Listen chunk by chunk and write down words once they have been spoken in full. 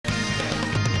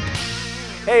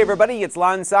Hey everybody, it's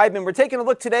Lon.TV. We're taking a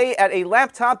look today at a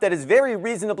laptop that is very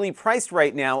reasonably priced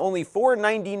right now, only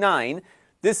 $499.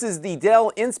 This is the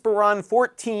Dell Inspiron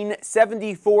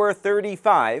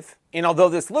 147435. And although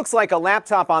this looks like a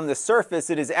laptop on the surface,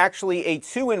 it is actually a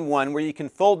 2-in-1 where you can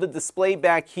fold the display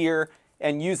back here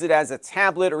and use it as a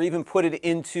tablet or even put it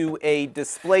into a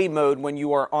display mode when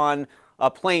you are on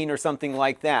a plane or something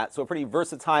like that. So a pretty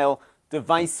versatile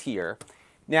device here.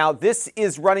 Now, this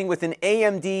is running with an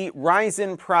AMD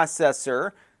Ryzen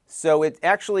processor, so it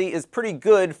actually is pretty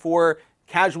good for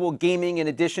casual gaming in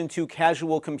addition to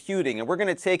casual computing. And we're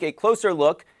going to take a closer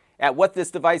look at what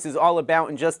this device is all about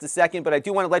in just a second, but I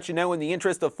do want to let you know, in the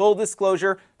interest of full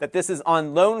disclosure, that this is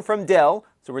on loan from Dell.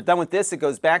 So we're done with this. It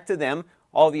goes back to them.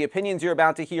 All the opinions you're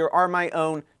about to hear are my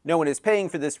own. No one is paying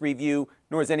for this review,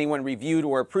 nor has anyone reviewed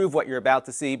or approved what you're about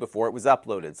to see before it was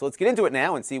uploaded. So let's get into it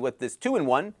now and see what this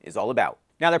 2-in-1 is all about.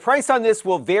 Now, the price on this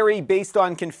will vary based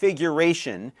on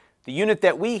configuration. The unit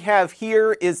that we have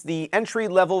here is the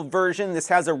entry-level version. This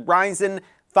has a Ryzen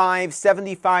 5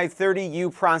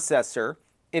 7530U processor.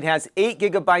 It has 8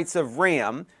 gigabytes of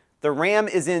RAM. The RAM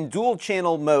is in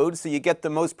dual-channel mode, so you get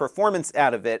the most performance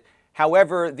out of it.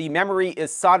 However, the memory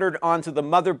is soldered onto the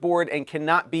motherboard and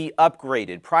cannot be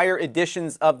upgraded. Prior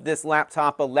editions of this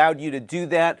laptop allowed you to do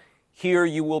that. Here,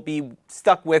 you will be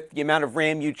stuck with the amount of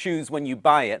RAM you choose when you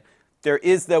buy it. There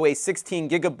is, though, a 16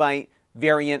 gigabyte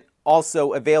variant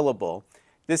also available.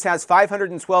 This has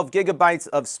 512 gigabytes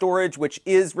of storage, which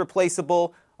is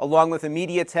replaceable, along with a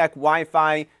MediaTek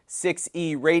Wi-Fi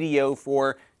 6E radio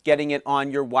for getting it on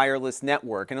your wireless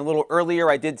network. And a little earlier,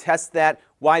 I did test that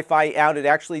Wi-Fi out. It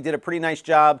actually did a pretty nice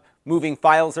job moving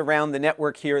files around the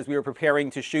network here as we were preparing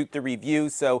to shoot the review.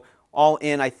 So all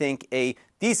in, I think, a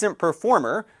decent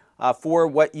performer for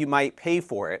what you might pay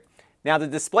for it. Now, the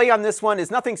display on this one is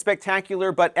nothing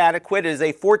spectacular but adequate. It is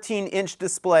a 14-inch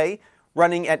display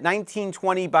running at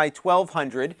 1920 by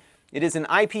 1200. It is an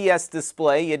IPS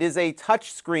display. It is a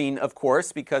touch screen, of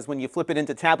course, because when you flip it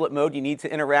into tablet mode, you need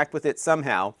to interact with it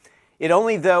somehow. It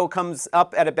only, though, comes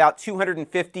up at about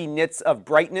 250 nits of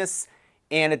brightness,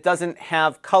 and it doesn't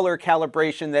have color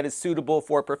calibration that is suitable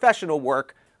for professional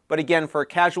work. But again, for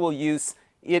casual use,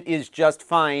 it is just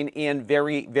fine and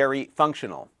very, very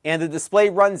functional. And the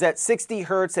display runs at 60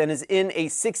 Hertz and is in a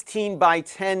 16 by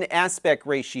 10 aspect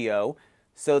ratio.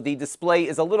 So the display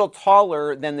is a little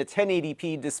taller than the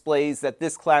 1080p displays that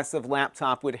this class of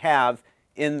laptop would have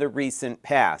in the recent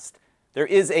past. There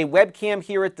is a webcam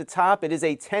here at the top. It is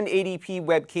a 1080p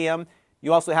webcam.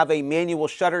 You also have a manual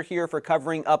shutter here for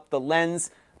covering up the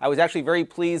lens. I was actually very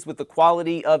pleased with the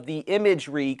quality of the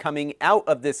imagery coming out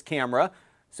of this camera.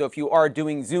 So if you are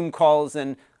doing Zoom calls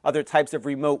and other types of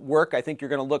remote work, I think you're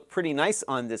going to look pretty nice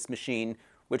on this machine,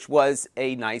 which was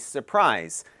a nice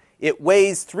surprise. It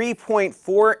weighs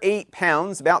 3.48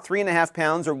 pounds, about 3.5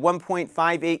 pounds, or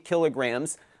 1.58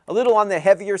 kilograms. A little on the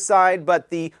heavier side, but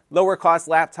the lower cost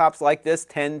laptops like this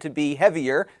tend to be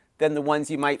heavier than the ones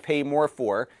you might pay more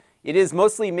for. It is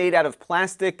mostly made out of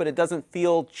plastic, but it doesn't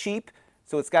feel cheap,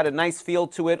 so it's got a nice feel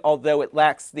to it, although it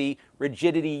lacks the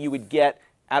rigidity you would get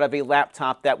out of a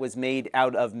laptop that was made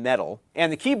out of metal.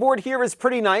 And the keyboard here is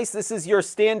pretty nice. This is your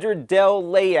standard Dell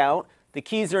layout. The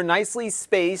keys are nicely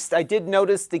spaced. I did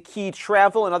notice the key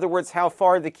travel, in other words, how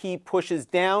far the key pushes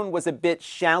down, was a bit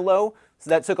shallow. So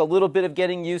that took a little bit of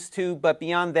getting used to, but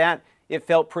beyond that, it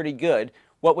felt pretty good.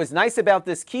 What was nice about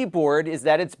this keyboard is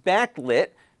that it's backlit.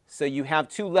 So you have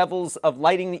 2 levels of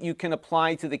lighting that you can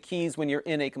apply to the keys when you're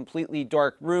in a completely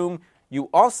dark room. You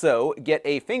also get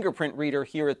a fingerprint reader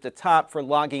here at the top for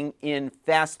logging in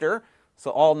faster.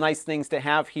 So all nice things to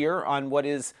have here on what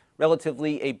is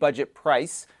relatively a budget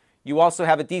price. You also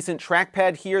have a decent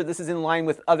trackpad here. This is in line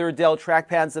with other Dell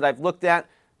trackpads that I've looked at.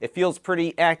 It feels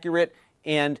pretty accurate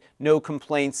and no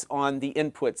complaints on the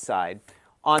input side.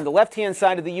 On the left-hand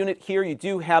side of the unit here, you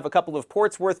do have a couple of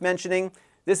ports worth mentioning.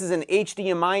 This is an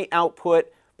HDMI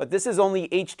output, but this is only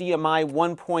HDMI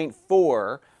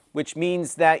 1.4. which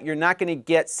means that you're not going to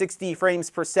get 60 frames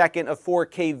per second of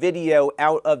 4K video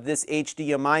out of this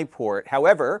HDMI port.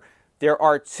 However, there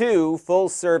are 2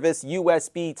 full-service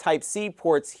USB Type-C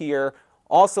ports here,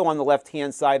 also on the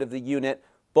left-hand side of the unit.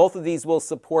 Both of these will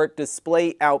support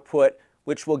display output,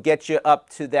 which will get you up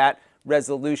to that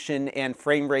resolution and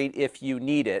frame rate if you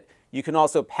need it. You can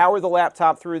also power the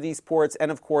laptop through these ports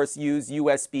and, of course, use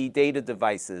USB data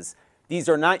devices. These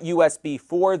are not USB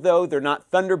 4, though. They're not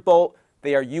Thunderbolt.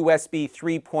 They are USB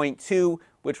 3.2,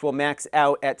 which will max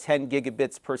out at 10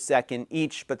 gigabits per second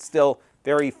each, but still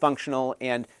very functional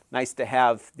and nice to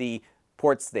have the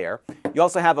ports there. You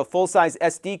also have a full-size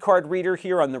SD card reader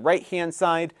here on the right-hand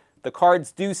side. The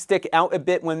cards do stick out a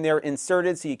bit when they're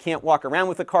inserted, so you can't walk around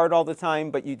with a card all the time,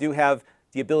 but you do have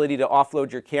the ability to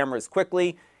offload your cameras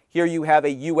quickly. Here you have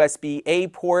a USB-A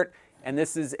port, and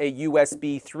this is a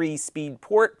USB 3 speed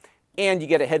port, and you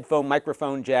get a headphone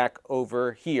microphone jack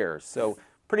over here. So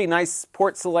pretty nice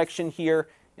port selection here,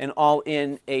 and all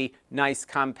in a nice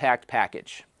compact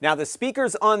package. Now the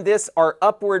speakers on this are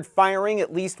upward firing,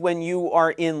 at least when you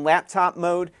are in laptop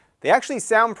mode. They actually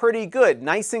sound pretty good,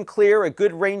 nice and clear, a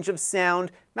good range of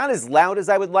sound, not as loud as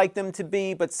I would like them to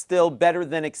be, but still better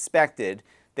than expected.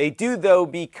 They do, though,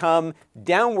 become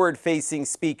downward-facing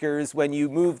speakers when you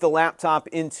move the laptop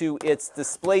into its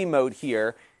display mode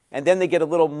here, and then they get a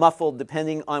little muffled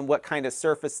depending on what kind of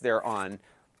surface they're on.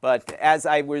 But as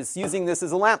I was using this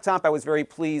as a laptop, I was very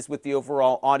pleased with the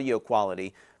overall audio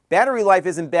quality. Battery life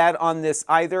isn't bad on this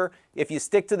either. If you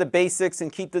stick to the basics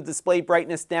and keep the display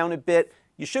brightness down a bit,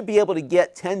 you should be able to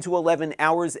get 10 to 11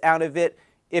 hours out of it.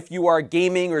 If you are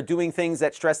gaming or doing things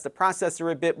that stress the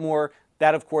processor a bit more,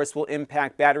 that, of course, will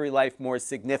impact battery life more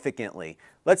significantly.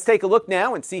 Let's take a look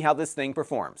now and see how this thing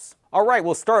performs. All right,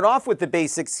 we'll start off with the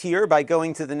basics here by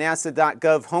going to the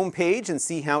nasa.gov homepage and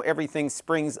see how everything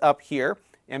springs up here.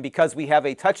 And because we have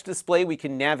a touch display, we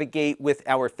can navigate with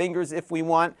our fingers if we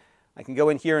want. I can go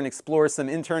in here and explore some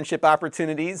internship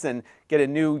opportunities and get a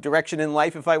new direction in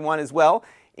life if I want as well.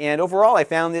 And overall, I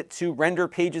found it to render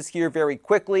pages here very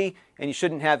quickly, and you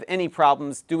shouldn't have any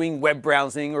problems doing web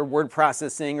browsing or word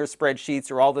processing or spreadsheets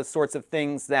or all the sorts of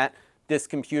things that this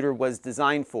computer was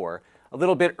designed for. A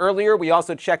little bit earlier, we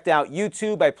also checked out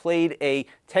YouTube. I played a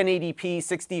 1080p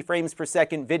 60 frames per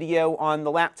second video on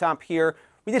the laptop here.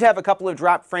 We did have a couple of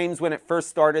drop frames when it first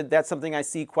started. That's something I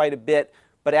see quite a bit.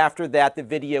 But after that, the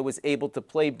video was able to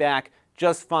play back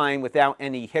just fine without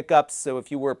any hiccups. So if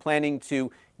you were planning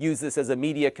to use this as a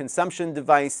media consumption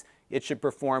device, it should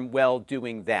perform well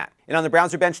doing that. And on the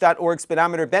Browserbench.org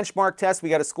speedometer benchmark test, we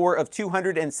got a score of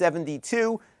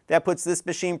 272. That puts this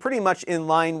machine pretty much in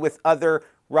line with other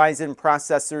Ryzen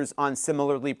processors on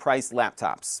similarly priced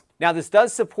laptops. Now this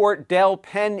does support Dell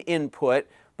pen input,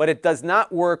 but it does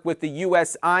not work with the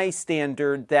USI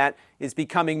standard that is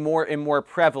becoming more and more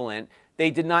prevalent. They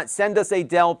did not send us a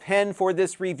Dell pen for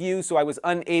this review, so I was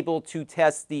unable to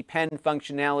test the pen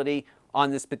functionality on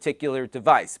this particular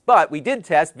device. But we did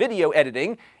test video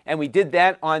editing, and we did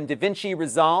that on DaVinci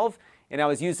Resolve, and I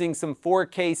was using some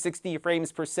 4K 60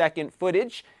 frames per second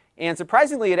footage, and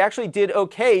surprisingly, it actually did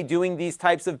okay doing these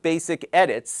types of basic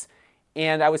edits.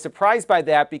 And I was surprised by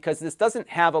that because this doesn't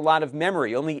have a lot of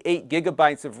memory, only 8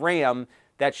 gigabytes of RAM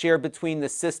that's shared between the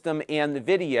system and the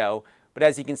video. But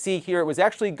as you can see here, it was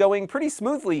actually going pretty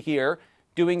smoothly here,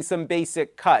 doing some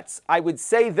basic cuts. I would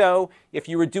say, though, if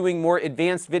you were doing more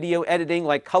advanced video editing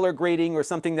like color grading or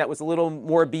something that was a little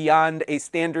more beyond a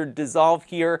standard dissolve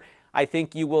here, I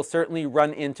think you will certainly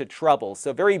run into trouble.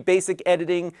 So very basic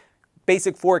editing,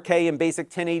 basic 4K and basic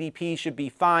 1080p should be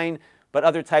fine, but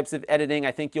other types of editing,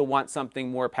 I think you'll want something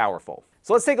more powerful.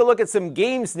 So let's take a look at some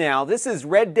games now. This is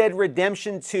Red Dead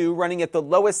Redemption 2 running at the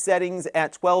lowest settings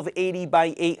at 1280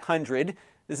 by 800.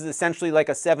 This is essentially like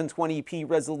a 720p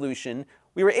resolution.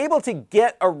 We were able to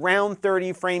get around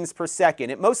 30 frames per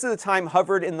second. It most of the time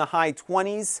hovered in the high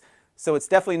 20s, so it's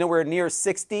definitely nowhere near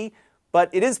 60, but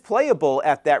it is playable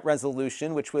at that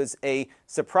resolution, which was a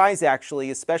surprise actually,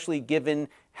 especially given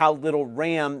how little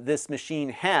RAM this machine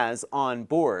has on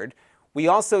board. We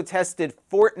also tested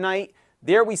Fortnite.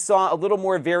 There we saw a little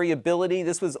more variability.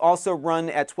 This was also run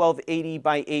at 1280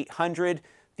 by 800.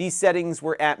 These settings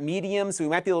were at medium, so we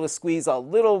might be able to squeeze a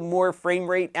little more frame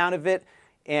rate out of it.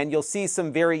 And you'll see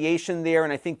some variation there,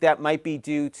 and I think that might be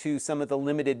due to some of the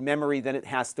limited memory that it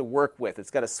has to work with.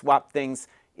 It's got to swap things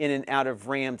in and out of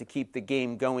RAM to keep the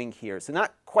game going here. So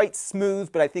not quite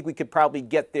smooth, but I think we could probably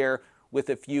get there with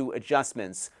a few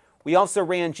adjustments. We also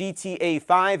ran GTA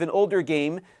 5, an older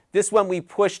game. This one we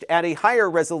pushed at a higher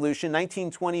resolution,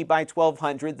 1920 by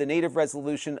 1200, the native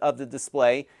resolution of the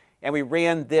display, and we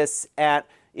ran this at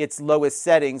its lowest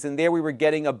settings, and there we were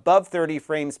getting above 30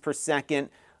 frames per second.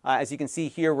 As you can see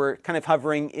here, we're kind of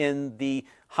hovering in the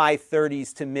high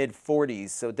 30s to mid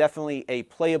 40s, so definitely a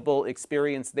playable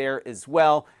experience there as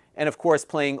well. And of course,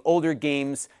 playing older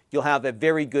games, you'll have a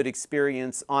very good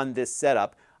experience on this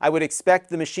setup. I would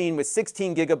expect the machine with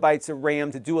 16 gigabytes of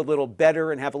RAM to do a little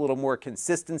better and have a little more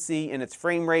consistency in its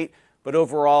frame rate, but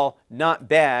overall, not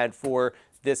bad for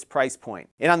this price point.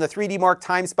 And on the 3D Mark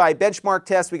TimeSpy Benchmark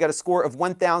test, we got a score of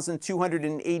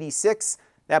 1,286.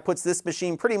 That puts this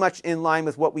machine pretty much in line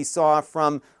with what we saw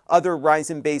from other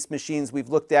Ryzen-based machines we've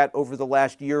looked at over the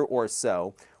last year or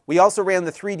so. We also ran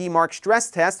the 3D Mark stress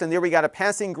test, and there we got a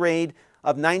passing grade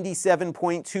of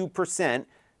 97.2%.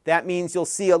 That means you'll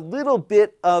see a little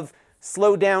bit of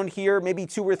slowdown here, maybe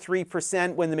 2 or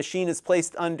 3% when the machine is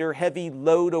placed under heavy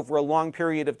load over a long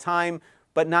period of time,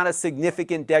 but not a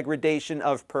significant degradation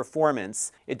of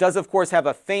performance. It does, of course, have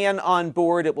a fan on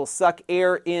board. It will suck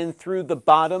air in through the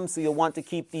bottom, so you'll want to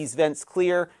keep these vents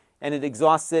clear, and it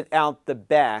exhausts it out the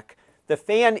back. The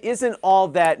fan isn't all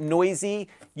that noisy.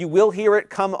 You will hear it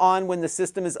come on when the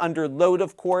system is under load,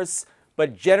 of course,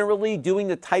 but generally doing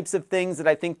the types of things that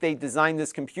I think they designed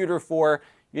this computer for,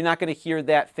 you're not going to hear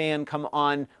that fan come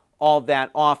on all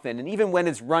that often. And even when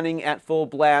it's running at full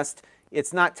blast,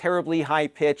 it's not terribly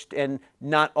high-pitched and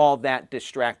not all that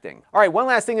distracting. All right, one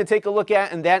last thing to take a look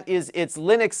at, and that is its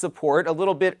Linux support. A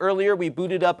little bit earlier, we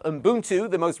booted up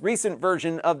Ubuntu, the most recent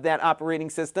version of that operating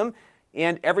system,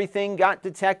 and everything got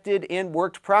detected and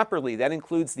worked properly. That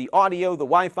includes the audio, the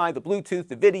Wi-Fi, the Bluetooth,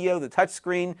 the video, the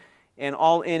touchscreen, and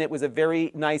all in, it was a very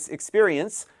nice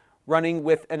experience running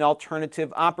with an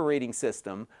alternative operating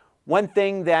system. One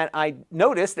thing that I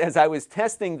noticed as I was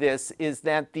testing this is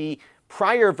that the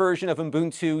prior version of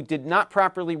Ubuntu did not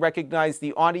properly recognize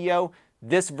the audio.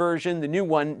 This version, the new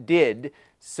one, did.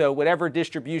 So whatever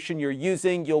distribution you're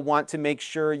using, you'll want to make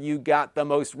sure you got the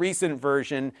most recent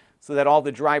version so that all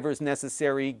the drivers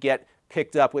necessary get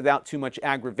picked up without too much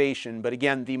aggravation. But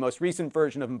again, the most recent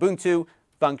version of Ubuntu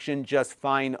functioned just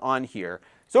fine on here.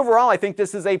 So overall, I think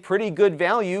this is a pretty good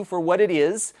value for what it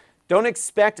is. Don't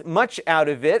expect much out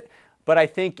of it, but I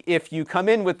think if you come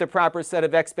in with the proper set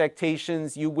of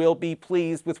expectations, you will be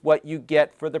pleased with what you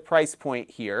get for the price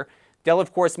point here. Dell,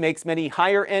 of course, makes many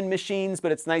higher-end machines,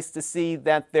 but it's nice to see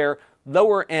that their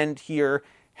lower end here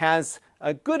has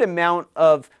a good amount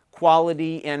of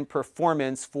quality and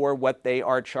performance for what they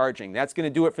are charging. That's going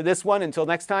to do it for this one. Until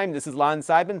next time, this is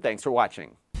Lon.TV. Thanks for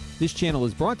watching. This channel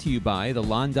is brought to you by the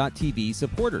Lon.TV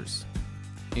supporters,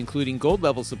 including gold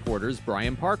level supporters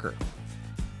Brian Parker,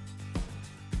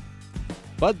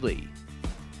 Budley,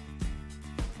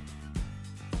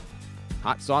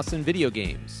 Hot Sauce and Video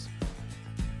Games,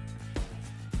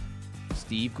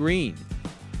 Steve Green,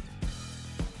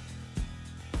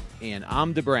 and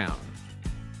Amda Brown.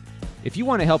 If you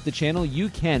want to help the channel, you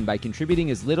can by contributing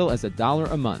as little as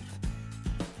 $1 a month.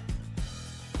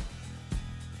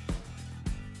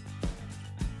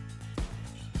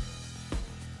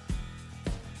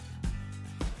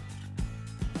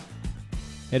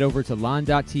 Head over to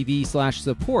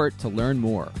lon.tv/support to learn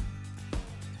more.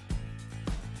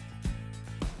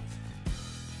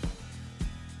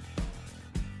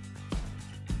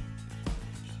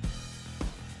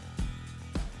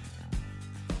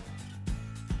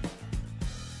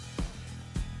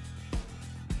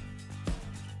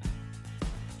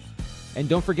 And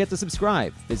don't forget to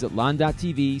subscribe. Visit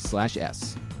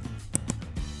lon.tv/s.